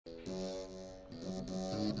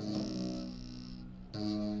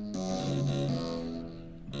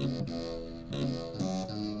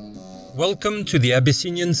Welcome to the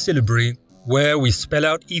Abyssinian Syllabary, where we spell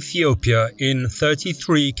out Ethiopia in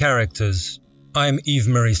 33 characters. I'm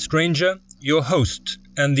Yves-Marie Stranger, your host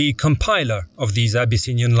and the compiler of these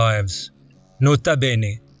Abyssinian lives. Nota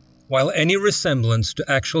bene, while any resemblance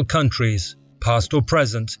to actual countries, past or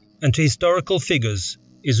present, and to historical figures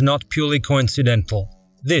is not purely coincidental,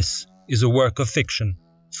 this is a work of fiction.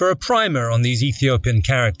 For a primer on these Ethiopian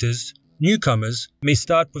characters, newcomers may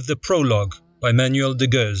start with the prologue by Manuel de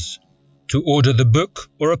Goes. To order the book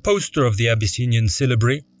or a poster of the Abyssinian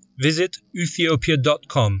Syllabary, visit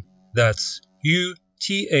Ethiopia.com. That's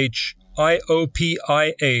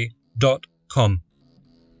UTHIOPIA.com.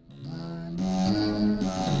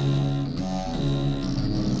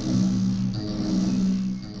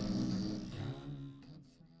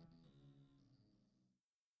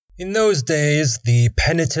 In those days, the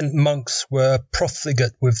penitent monks were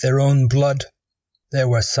profligate with their own blood. There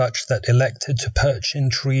were such that elected to perch in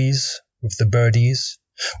trees with the birdies,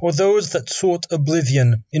 or those that sought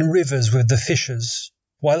oblivion in rivers with the fishes,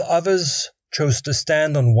 while others chose to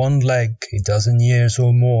stand on one leg a dozen years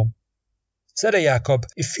or more. Zedde Jacob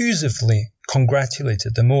effusively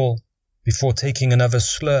congratulated them all, before taking another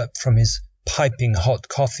slurp from his piping hot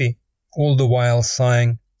coffee, all the while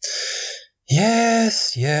sighing,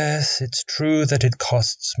 Yes, it's true that it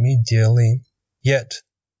costs me dearly. Yet,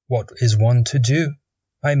 what is one to do?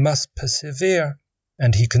 I must persevere.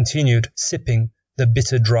 And he continued sipping the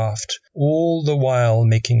bitter draught, all the while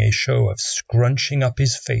making a show of scrunching up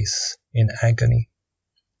his face in agony.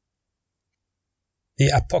 The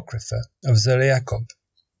Apocrypha of Zedde Jacob.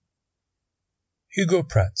 Hugo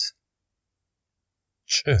Pratt.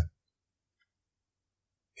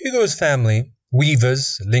 Hugo's family,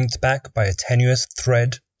 weavers linked back by a tenuous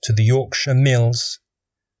thread to the Yorkshire mills,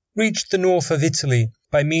 reached the north of Italy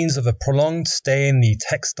by means of a prolonged stay in the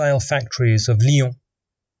textile factories of Lyon.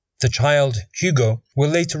 The child Hugo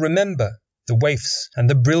will later remember the waifs and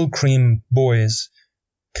the Brill-cream boys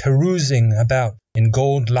carousing about in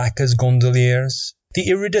gold lacquers gondoliers. The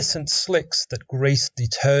iridescent slicks that graced the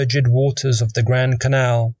turgid waters of the Grand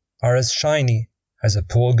Canal are as shiny as a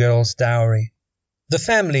poor girl's dowry. The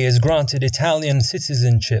family is granted Italian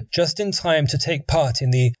citizenship just in time to take part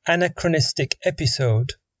in the anachronistic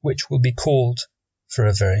episode, which will be called, for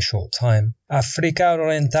a very short time, Africa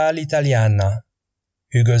Orientale Italiana.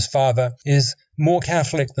 Hugo's father is more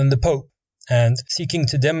Catholic than the Pope, and, seeking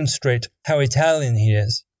to demonstrate how Italian he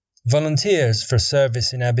is, volunteers for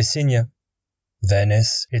service in Abyssinia.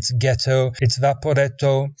 Venice, its ghetto, its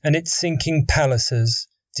vaporetto, and its sinking palaces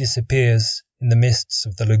disappears in the mists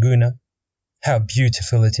of the laguna. How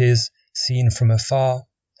beautiful it is, seen from afar.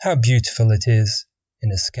 How beautiful it is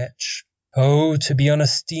in a sketch. Oh, to be on a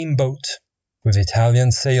steamboat, with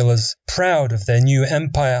Italian sailors proud of their new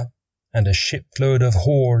empire, and a shipload of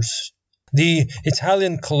whores. The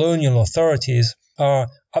Italian colonial authorities are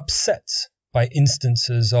upset by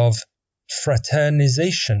instances of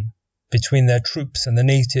fraternization between their troops and the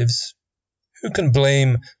natives. Who can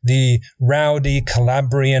blame the rowdy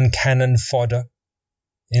Calabrian cannon fodder?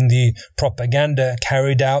 In the propaganda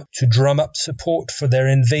carried out to drum up support for their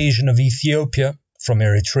invasion of Ethiopia from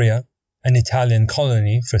Eritrea, an Italian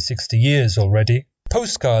colony for 60 years already,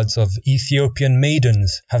 postcards of Ethiopian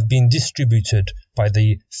maidens have been distributed by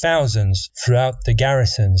the thousands throughout the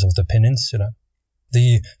garrisons of the peninsula.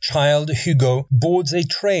 The child Hugo boards a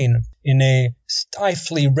train in a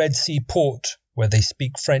stifling Red Sea port where they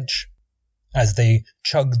speak French. As they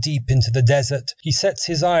chug deep into the desert, he sets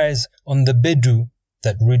his eyes on the Bedu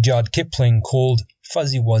that Rudyard Kipling called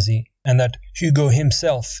Fuzzy Wuzzy, and that Hugo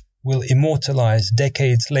himself will immortalize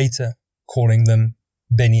decades later, calling them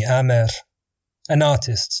Beni Amer. An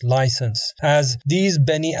artist's license, as these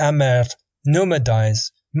Beni Amer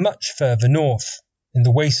nomadize much further north, in the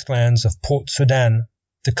wastelands of Port Sudan,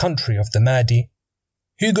 the country of the Mahdi.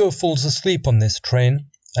 Hugo falls asleep on this train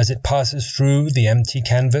as it passes through the empty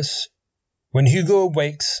canvas. When Hugo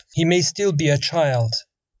awakes, he may still be a child.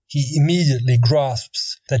 He immediately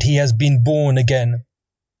grasps that he has been born again.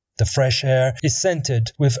 The fresh air is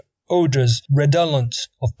scented with odors redolent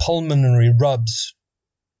of pulmonary rubs.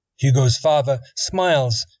 Hugo's father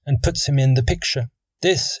smiles and puts him in the picture.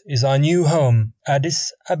 This is our new home,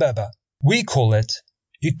 Addis Ababa. We call it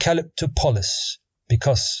Eucalyptopolis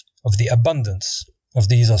because of the abundance of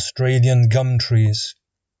these Australian gum trees.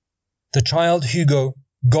 The child Hugo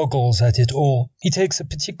goggles at it all. He takes a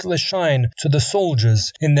particular shine to the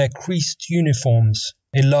soldiers in their creased uniforms,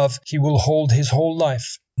 a love he will hold his whole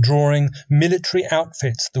life, drawing military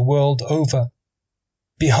outfits the world over.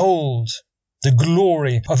 Behold the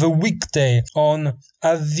glory of a weekday on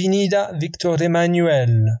Avenida Victor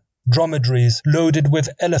Emmanuel, dromedaries loaded with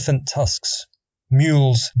elephant tusks,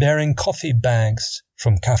 mules bearing coffee bags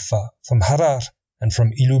from Kaffa, from Harar, and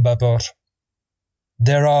from Ilubabor.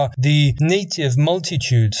 There are the native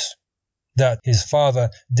multitudes that his father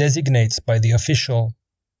designates by the official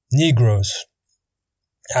Negroes.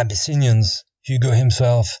 Abyssinians, Hugo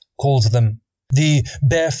himself calls them. The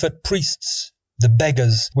barefoot priests, the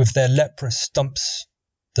beggars with their leprous stumps,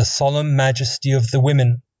 the solemn majesty of the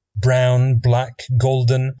women, brown, black,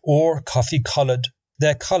 golden, or coffee-coloured,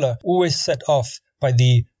 their colour always set off by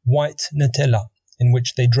the white Nutella in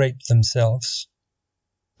which they drape themselves.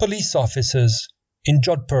 Police officers in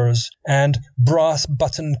jodhpurs and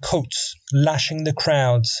brass-buttoned coats lashing the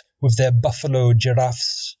crowds with their buffalo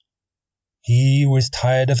giraffes. He who is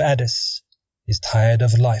tired of Addis is tired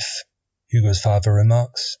of life, Hugo's father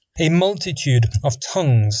remarks. A multitude of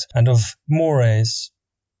tongues and of mores.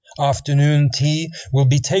 Afternoon tea will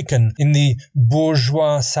be taken in the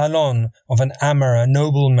bourgeois salon of an Amara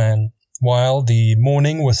nobleman, while the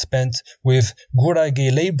morning was spent with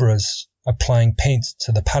Gurage labourers applying paint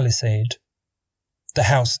to the palisade. The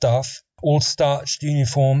house staff, all starched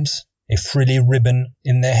uniforms, a frilly ribbon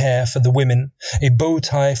in their hair for the women, a bow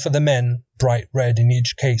tie for the men, bright red in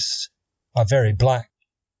each case, are very black,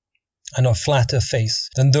 and of flatter face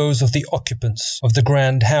than those of the occupants of the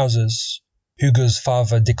grand houses, Hugo's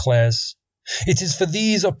father declares. It is for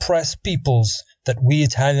these oppressed peoples that we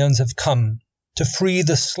Italians have come, to free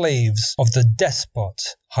the slaves of the despot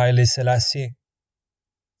Haile Selassie.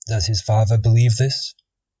 Does his father believe this?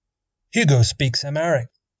 Hugo speaks Amharic.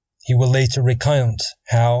 He will later recount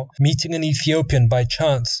how, meeting an Ethiopian by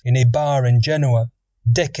chance in a bar in Genoa,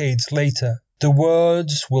 decades later, the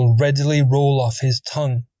words will readily roll off his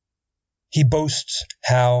tongue. He boasts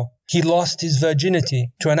how he lost his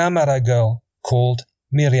virginity to an Amara girl called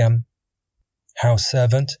Miriam. House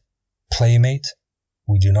servant, playmate,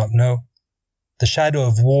 we do not know. The shadow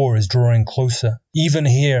of war is drawing closer, even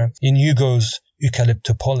here in Hugo's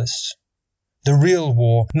Eucalyptopolis. The real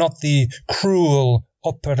war, not the cruel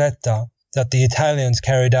operetta that the Italians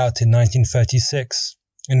carried out in 1936,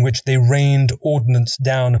 in which they rained ordnance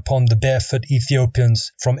down upon the barefoot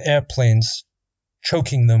Ethiopians from airplanes,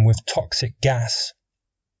 choking them with toxic gas.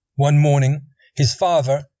 One morning, his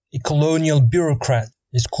father, a colonial bureaucrat,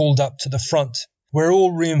 is called up to the front, where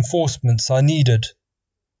all reinforcements are needed,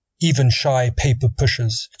 even shy paper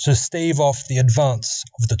pushers, to stave off the advance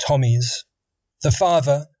of the Tommies. The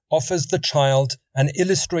father offers the child an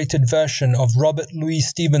illustrated version of Robert Louis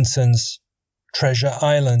Stevenson's Treasure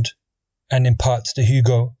Island, and imparts to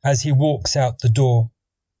Hugo as he walks out the door.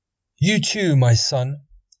 You too, my son,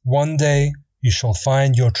 one day you shall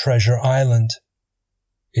find your treasure island.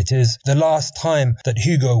 It is the last time that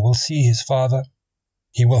Hugo will see his father.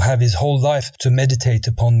 He will have his whole life to meditate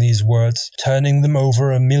upon these words, turning them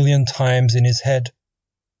over 1,000,000 times in his head.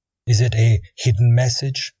 Is it a hidden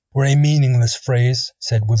message, or a meaningless phrase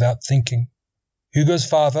said without thinking? Hugo's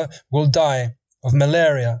father will die of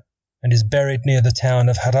malaria and is buried near the town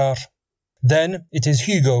of Harar. Then it is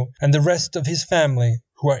Hugo and the rest of his family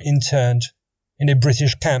who are interned in a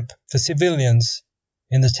British camp for civilians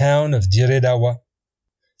in the town of Diredawa.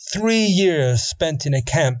 3 years spent in a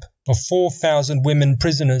camp of 4,000 women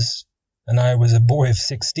prisoners, and I was a boy of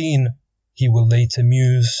 16, he will later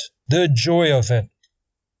muse. The joy of it.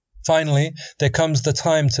 Finally, there comes the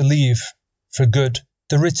time to leave, for good,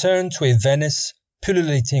 the return to a Venice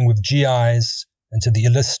pullulating with GIs, and to the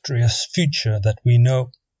illustrious future that we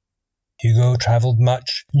know. Hugo travelled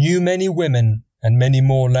much, knew many women, and many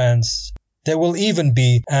more lands. There will even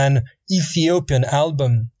be an Ethiopian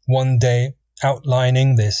album one day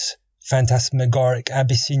outlining this phantasmagoric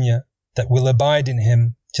Abyssinia that will abide in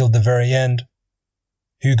him till the very end.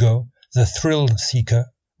 Hugo, the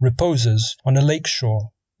thrill-seeker, reposes on a lake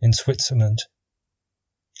shore in Switzerland.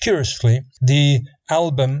 Curiously, the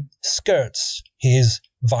album skirts his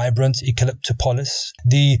vibrant Eucalyptopolis,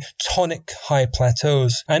 the tonic high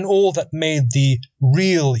plateaus, and all that made the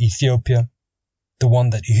real Ethiopia, the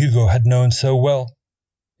one that Hugo had known so well.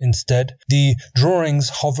 Instead, the drawings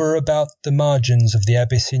hover about the margins of the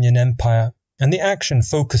Abyssinian Empire, and the action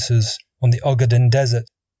focuses on the Ogaden Desert,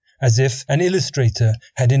 as if an illustrator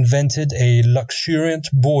had invented a luxuriant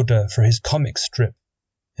border for his comic strip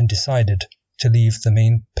and decided to leave the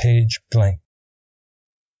main page blank.